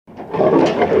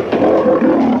So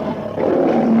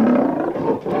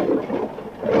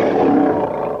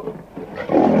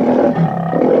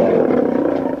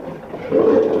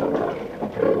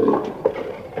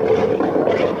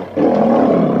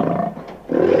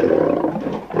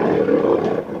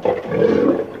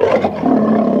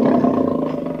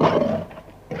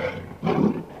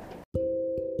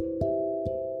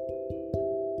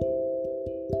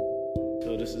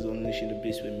this is Unleashing the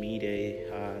Beast with me Day.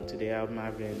 Today I'm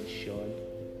having Sean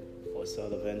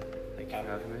O'Sullivan. Thank you for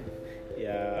having me.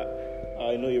 Yeah,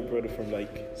 I know your brother from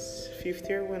like fifth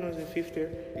year. When I was in fifth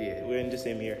year, Yeah. we're in the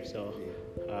same year. So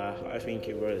I think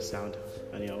your brother sound,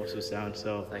 and you also sound.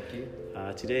 So Thank you.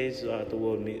 today is the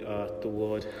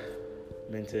World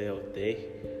Mental Health Day,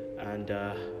 and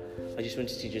I just want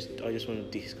to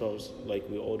discuss like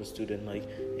with all the students like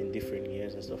in different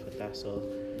years and stuff like that. So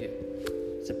Yeah.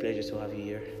 it's a pleasure to have you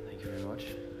here. Thank you very much.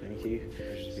 Thank you.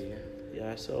 Pleasure to be here.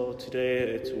 Yeah, so today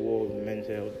it's World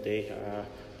Mental Health Day.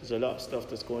 There's a lot of stuff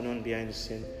that's going on behind the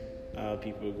scene.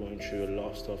 People are going through a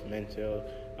lot of stuff, mental,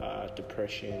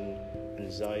 depression,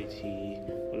 anxiety.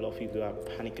 A lot of people have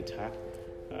panic attack.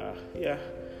 Yeah,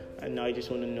 and I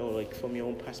just want to know, like, from your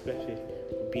own perspective,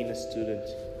 being a student,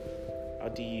 how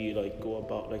do you like go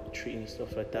about like treating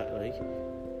stuff like that? Like,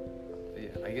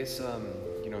 Yeah, I guess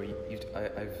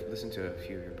I've listened to a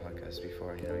few of your podcasts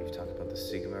before. You know, you've talked about the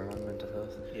stigma around mental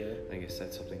health. yeah, And I guess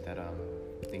that's something that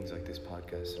things like this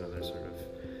podcast and other sort of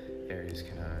areas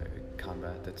can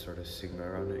combat that sort of stigma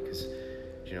around it. Because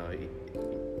you know,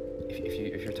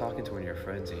 if you're talking to one of your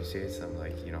friends and you say to them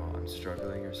like, you know, I'm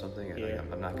struggling or something, and Yeah. like,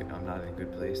 I'm not in a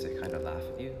good place, they kind of laugh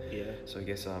at you. yeah, So I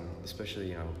guess especially,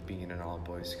 you know, being in an all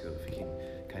boys school, if you can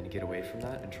kind of get away from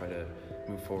that and try to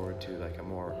move forward to like a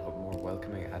more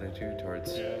welcoming attitude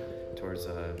towards yeah,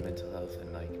 mental health,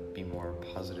 and like be more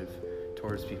positive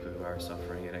towards people who are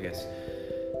suffering. And I guess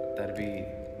that'd be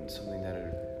something that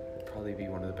would probably be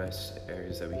one of the best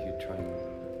areas that we could try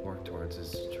and work towards,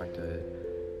 is trying to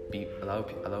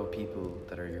allow people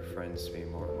that are your friends to be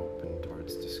more open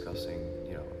towards discussing,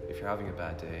 you know, if you're having a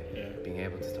bad day, yeah. being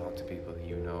able to talk to people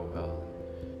you know well,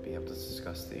 being able to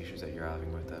discuss the issues that you're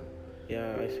having with them.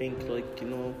 Yeah, I think like, you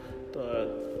know,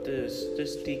 the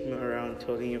stigma around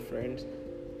telling your friends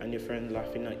and your friend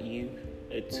laughing at you,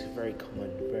 it's very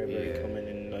common, very Yeah. common.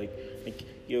 And like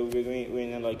we're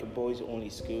in like a boys only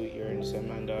school here in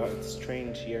Samanda. It's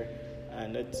strange here,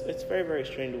 and it's very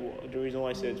strange. The reason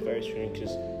why I say it's very strange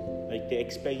is like they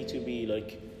expect you to be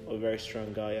like a very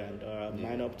strong guy and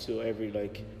man up to every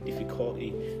like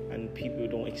difficulty, and people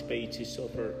don't expect you to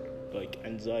suffer like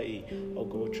anxiety or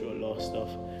go through a lot of stuff.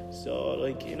 So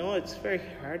like, you know, it's very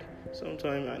hard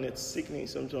sometimes, and it's sickening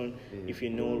sometimes if you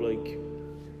know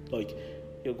like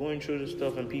you're going through the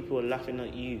stuff and people are laughing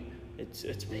at you. It's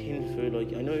painful.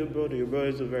 Like, I know your brother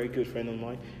is a very good friend of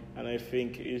mine, and I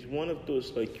think he's one of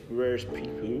those like rarest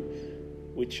people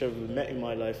which I've met in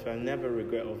my life. I never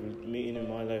regret of meeting in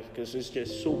my life, because it's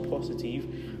just so positive.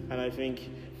 And I think,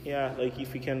 yeah, like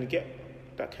if we can get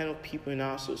that kind of people in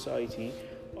our society,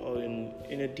 or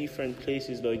in a different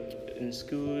places, like in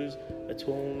schools, at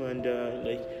home, and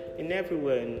like in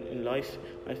everywhere in life,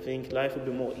 I think life would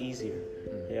be more easier.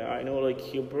 Yeah, I know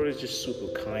like your brother is just super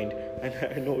kind, and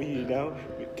I know you now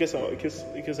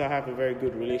because I have a very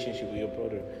good relationship with your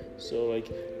brother. So like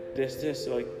there's this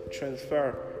like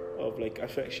transfer of like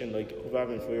affection like of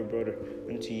having for your brother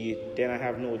into you. Then I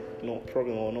have no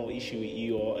problem or no issue with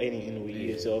you or anything with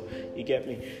you. So you get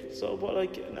me. So but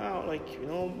like now, like, you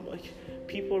know, like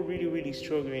people are really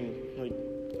struggling, like,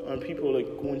 and people like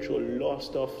going through a lot of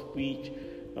stuff which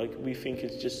like we think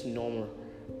it's just normal.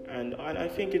 And I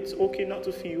think it's okay not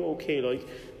to feel okay.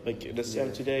 Like the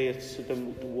same today, it's the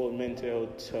World Mental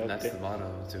Health. And that's the motto.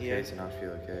 It's okay Yeah. to not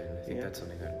feel okay. And I think Yeah. that's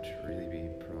something that should really be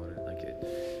promoted.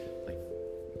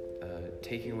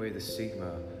 Taking away the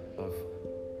stigma of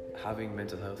having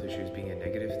mental health issues being a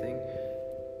negative thing.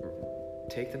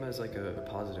 Take them as like a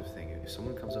positive thing. If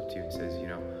someone comes up to you and says, you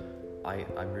know,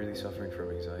 I'm really suffering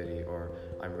from anxiety, or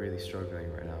I'm really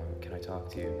struggling right now, can I talk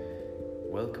to you?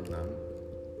 Welcome them.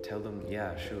 Tell them,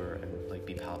 yeah, sure, and like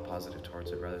be positive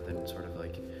towards it, rather than sort of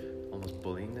like almost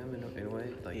bullying them in a way,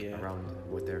 like around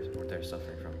what they're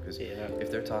suffering from. Because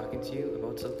if they're talking to you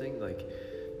about something, like,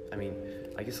 I mean,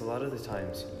 I guess a lot of the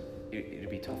times it'd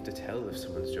be tough to tell if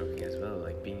someone's joking as well.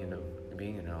 Like being in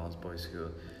an all boys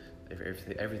school,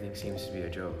 everything seems to be a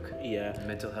joke. Yeah.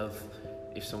 Mental health.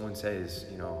 If someone says,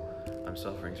 you know, I'm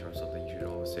suffering from something, you should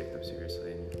always take them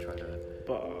seriously and try to.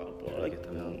 But like, get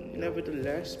them help, you know?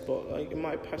 nevertheless, but like in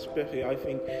my perspective, I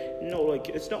think no, like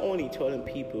it's not only telling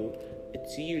people,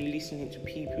 it's you listening to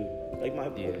people. Like my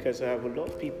podcast, I have a lot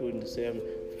of people in the same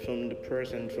from the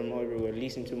person from everywhere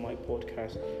listen to my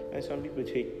podcast, and some people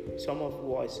take some of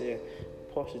what I say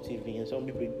positively, and some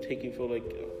people take it for like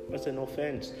as an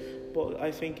offense. But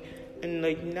I think, and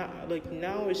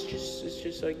now it's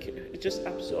just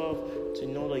absurd to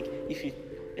know, like, if you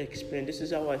explain this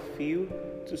is how I feel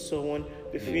to someone,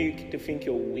 they think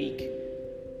you're weak.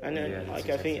 And then, I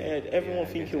think everyone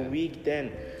thinks you're weak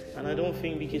then. And I don't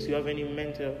think because you have any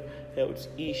mental health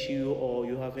issue or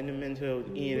you have any mental health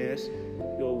illness,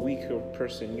 you're a weaker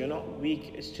person. You're not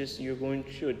weak. It's just you're going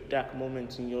through a dark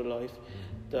moment in your life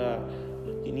that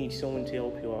you need someone to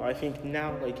help you out. I think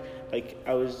now, like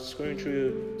I was going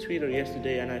through Twitter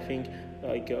yesterday, and I think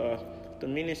the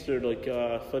minister,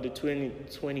 for the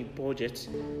 2020 budget,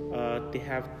 they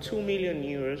have €2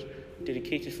 million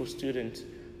dedicated for students.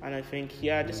 And I think,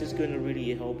 this is going to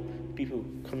really help people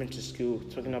coming to school,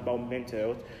 talking about mental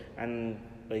health and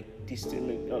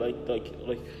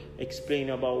explain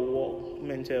about what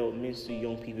mental health means to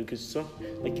young people. Because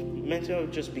mental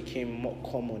health just became more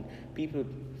common. People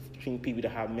think people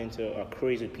that have mental health are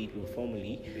crazy people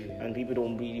formerly, and people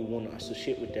don't really want to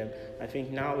associate with them. I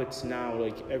think now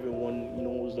everyone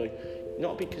knows,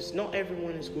 not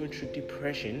everyone is going through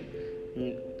depression.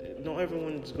 Not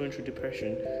everyone is going through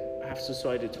depression have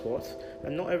suicidal thoughts,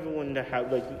 and not everyone that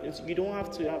have you don't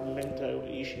have to have a mental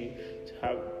issue to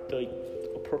have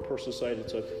a proper suicidal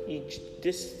thought.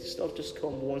 This stuff just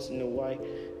comes once in a while,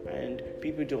 and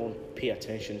people don't pay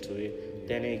attention to it.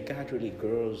 Then it gradually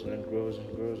grows and grows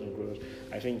and grows and grows.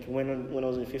 I think when I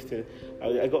was in 50,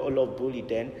 I got a lot bullied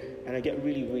then, and I get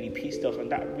really, really pissed off,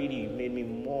 and that really made me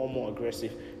more and more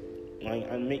aggressive,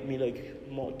 and make me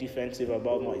more defensive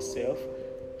about myself.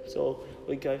 So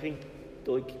I think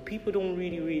people don't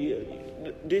really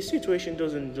this situation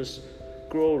doesn't just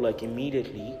grow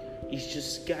immediately. It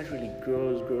just gradually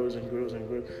grows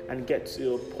and gets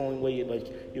to a point where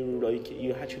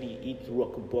you actually hit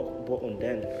rock bottom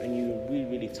then, and you're really,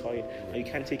 really tired and you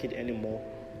can't take it anymore.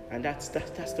 And that's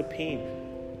the pain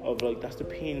of that's the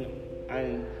pain.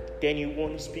 And then you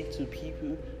want to speak to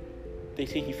people, they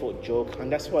take you for a joke,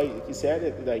 and that's why he said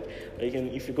it.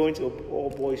 If you're going to an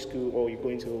all-boys school, or you're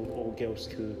going to an all-girls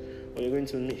school, or you're going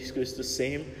to a mixed school, it's the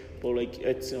same, but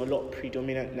it's a lot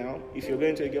predominant now. If you're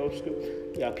going to a girls' school,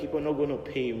 people are not going to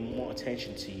pay more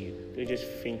attention to you. They just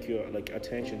think you're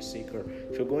attention seeker.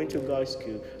 If you're going to a guys'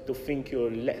 school, they'll think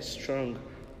you're less strong,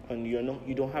 and you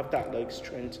don't have that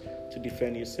strength to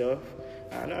defend yourself.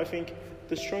 And I think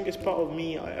the strongest part of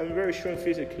me, I'm very strong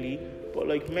physically, but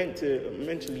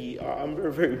mentally, I'm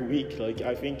very, very weak.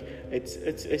 I think it's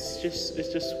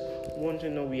just one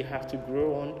thing that we have to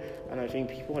grow on, and I think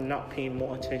people are not paying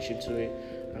more attention to it.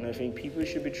 And I think people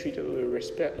should be treated with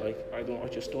respect. I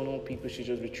just don't know. People should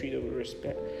just be treated with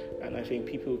respect, and I think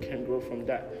people can grow from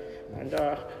that. And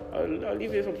I'll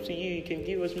leave it up to you. You can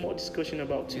give us more discussion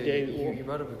about today. You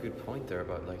brought up a good point there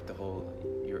about the whole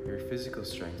your physical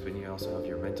strength, when you also have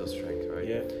your mental strength, right?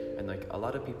 Yeah. And a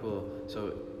lot of people.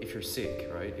 So if you're sick,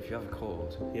 right? If you have a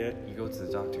cold, you go to the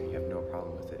doctor and you have no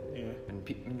problem with it. Yeah.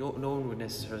 And no one would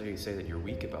necessarily say that you're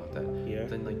weak about that. Yeah.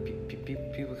 Then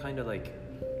people kind of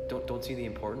don't see the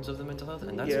importance of the mental health,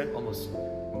 and that's almost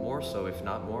more so, if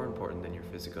not more important than your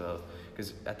physical health,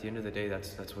 because at the end of the day,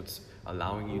 that's what's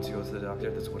allowing you to go to the doctor.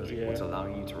 That's what's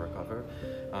allowing you to recover.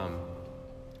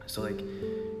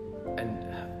 And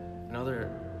another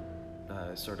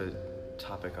sort of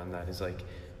topic on that is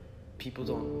people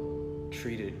don't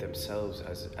treat it themselves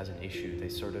as an issue. They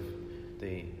sort of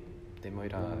they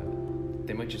might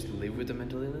just live with the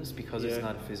mental illness because it's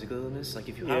not a physical illness.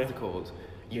 If you have the cold,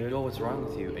 you know what's wrong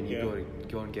with you, and you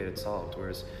go and get it solved.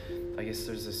 Whereas, I guess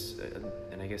there's this,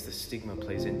 and I guess the stigma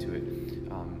plays into it.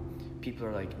 People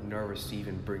are nervous to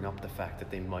even bring up the fact that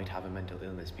they might have a mental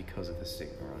illness because of the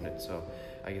stigma around it. So,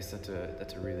 I guess that's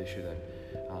a real issue that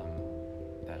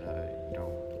I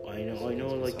know.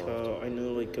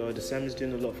 The SAM is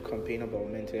doing a lot of campaign about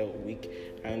Mental Health Week,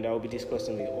 and I'll be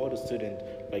discussing with all the students,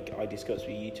 I discussed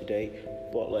with you today.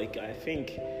 But I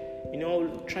think,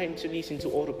 trying to listen to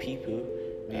other people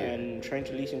and trying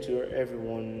to listen to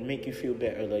everyone make you feel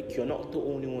better. You're not the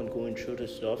only one going through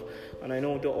this stuff, and I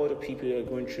know the other people are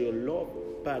going through a lot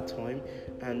of bad time,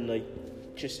 and I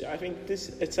think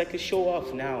it's a show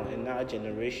off now in our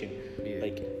generation.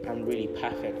 I'm really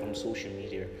perfect on social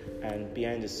media, and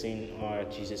behind the scene,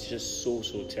 it's just so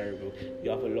terrible.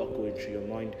 You have a lot going through your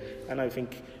mind, and I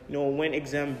think when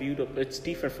exam build up, it's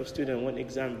different for students. When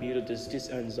exam build up, there's this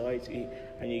anxiety,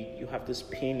 and you have this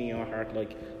pain in your heart.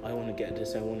 I want to get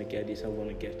this, I want to get this, I want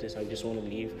to get this. I just want to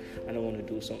leave, and I want to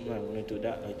do something. I want to do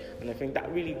that. And I think that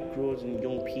really grows in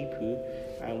young people,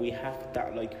 and we have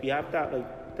that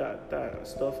that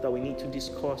stuff that we need to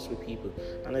discuss with people.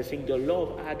 And I think there are a lot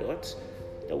of adults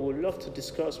that would love to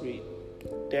discuss with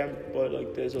them, but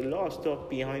like there's a lot of stuff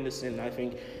behind the scene. I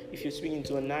think if you're speaking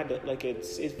to an adult, like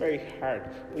it's very hard.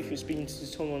 But if you're speaking to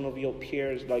someone of your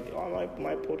peers, like on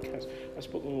my podcast, I've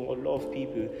spoken with a lot of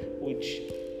people, which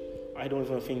I don't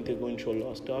even think they're going through a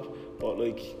lot of stuff, but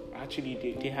like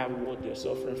actually they have what they're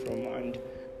suffering from,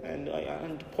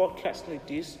 and podcasts like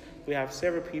this, we have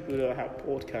several people that have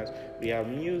podcasts. We have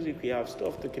music, we have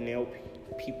stuff that can help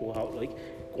people out. Like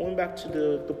going back to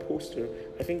the poster,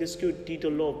 I think the school did a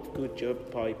lot of good job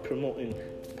by promoting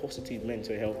positive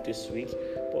mental health this week.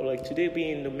 But like today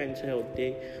being the mental health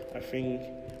day, I think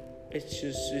it's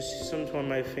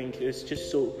sometimes I think it's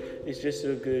just so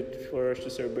good for us to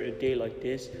celebrate a day like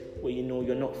this, where you know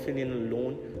you're not feeling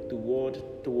alone. The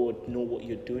world know what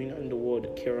you're doing, and the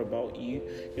world care about you.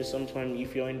 Because sometimes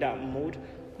if you're in that mode,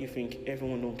 you think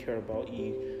everyone don't care about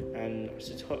you, and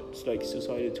it's like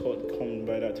society thought come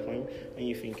by that time, and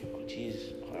you think, oh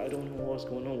jeez, I don't know what's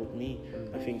going on with me.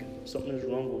 I think something's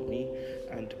wrong with me,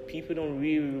 and people don't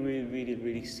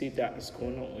really see that is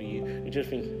going on with you. You just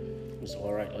think it's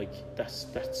all right, like that's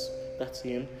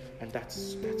him, and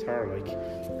that's her, like.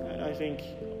 And I think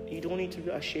you don't need to be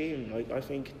ashamed. Like I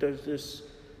think there's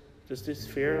this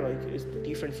fear, like it's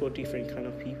different for different kind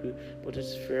of people, but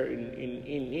it's fair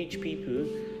in each people,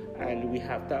 and we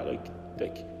have that like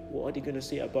what are they gonna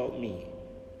say about me,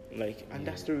 like, and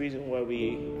that's the reason why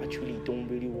we actually don't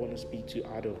really want to speak to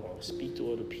others or speak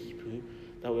to other people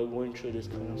that we're going through this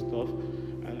kind of stuff.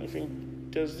 And I think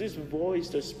there's this voice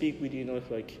that speak within us,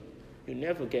 like you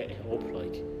never get help,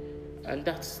 like, and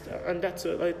that's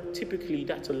typically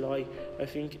that's a lie. I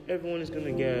think everyone is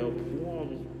gonna get help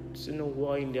once in a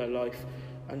while in their life,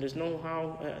 and there's no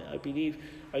how. I believe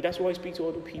that's why I speak to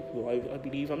other people. I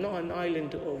believe I'm not an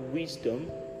island of wisdom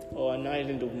or an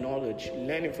island of knowledge.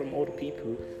 Learning from other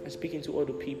people and speaking to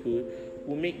other people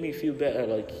will make me feel better.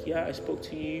 Like, yeah, I spoke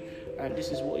to you, and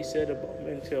this is what he said about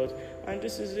mental health, and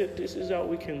this is it. This is how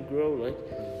we can grow. Like,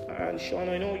 and Sean,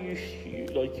 I know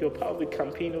you're part of the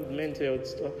campaign of mental health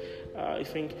stuff. I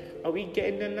think, are we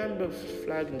getting the number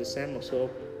flag in December? So,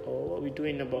 or what are we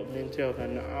doing about mental health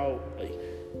and how? Like,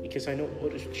 because I know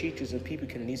other teachers and people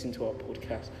can listen to our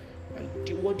podcast.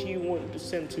 And what do you want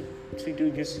them to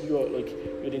do? Because you're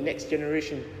the next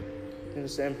generation. You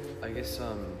understand? I guess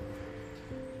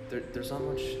there's not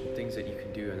much things that you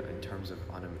can do in terms of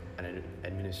on an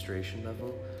administration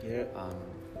level. Yeah.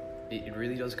 It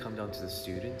really does come down to the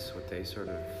students, what they sort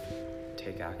of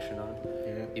take action on.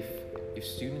 Yeah. If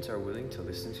students are willing to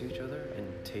listen to each other and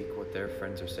take what their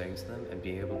friends are saying to them and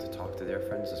being able to talk to their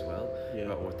friends as well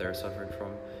about what they're suffering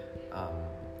from,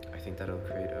 I think that'll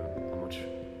create a much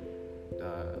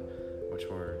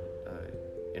more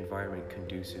environment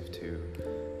conducive to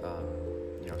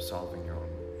solving your own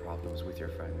problems with your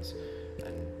friends.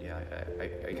 And yeah,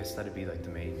 I guess that'd be like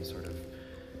the main sort of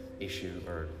issue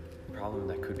or problem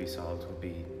that could be solved would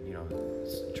be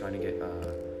trying to get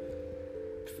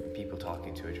people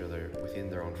talking to each other within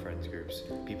their own friends groups,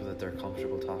 people that they're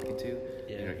comfortable talking to.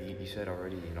 You said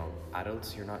already,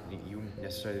 adults, you wouldn't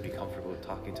necessarily be comfortable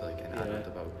talking to like an adult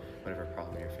about whatever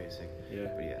problem you're facing.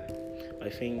 But yeah, I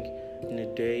think in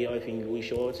a day, we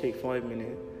should all take 5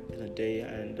 minutes in a day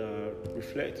and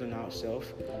reflect on ourselves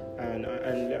and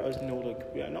let us know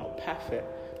like we are not perfect.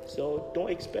 So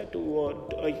don't expect the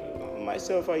world. Like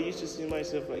myself, I used to see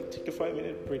myself like take a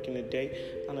 5-minute break in a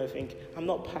day, and I think I'm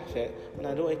not perfect, and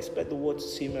I don't expect the world to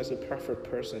see me as a perfect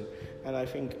person. And I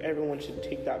think everyone should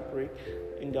take that break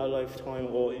in their lifetime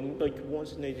or in like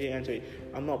once in a day and say,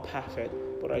 I'm not perfect,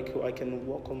 but I can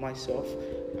work on myself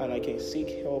and I can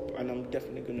seek help, and I'm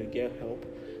definitely gonna get help.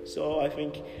 So I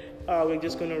think we're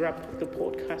just gonna wrap up the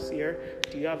podcast here.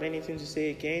 Do you have anything to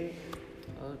say again?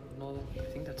 No, I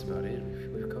think that's about it.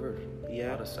 We've covered a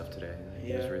lot of stuff today.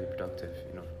 It was really productive,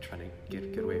 trying to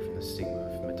get away from the stigma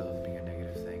of mental health being a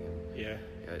negative thing.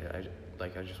 And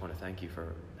I just want to thank you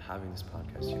for having this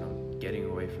podcast, getting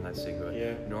away from that stigma,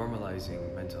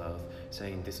 normalizing mental health,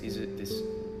 saying this is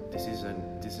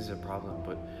a problem,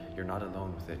 but you're not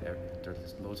alone with it.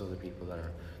 There's loads of other people that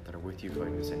are with you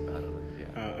fighting the same battle.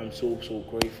 I'm so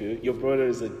grateful. Your brother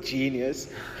is a genius,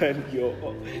 and you're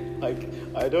like,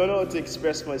 I don't know how to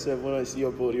express myself when I see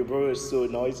your brother. Your brother is so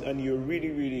nice, and you're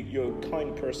you're a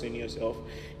kind person yourself.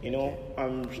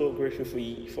 I'm so grateful for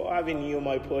you, for having you on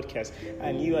my podcast,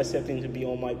 and you accepting to be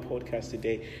on my podcast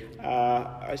today.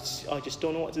 I just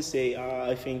don't know what to say.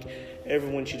 I think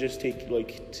everyone should just take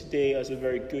today as a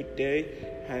very good day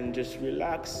and just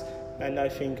relax. And I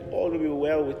think all will be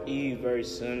well with you very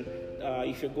soon.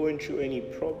 If you're going through any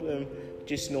problem,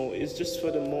 just know it's just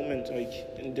for the moment. Like,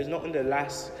 and there's nothing that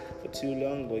lasts for too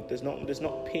long. Like, there's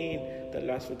not pain that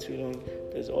lasts for too long.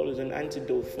 There's always an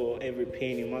antidote for every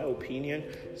pain, in my opinion.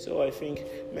 So I think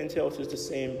mental health is the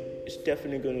same. It's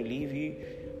definitely going to leave you,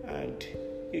 and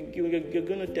you're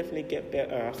going to definitely get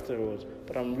better afterwards.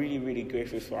 But I'm really, really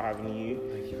grateful for having you.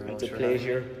 Thank you very much. It's a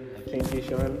pleasure. Thank you,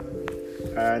 Sean.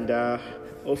 And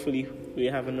hopefully we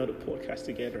have another podcast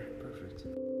together.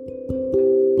 Perfect.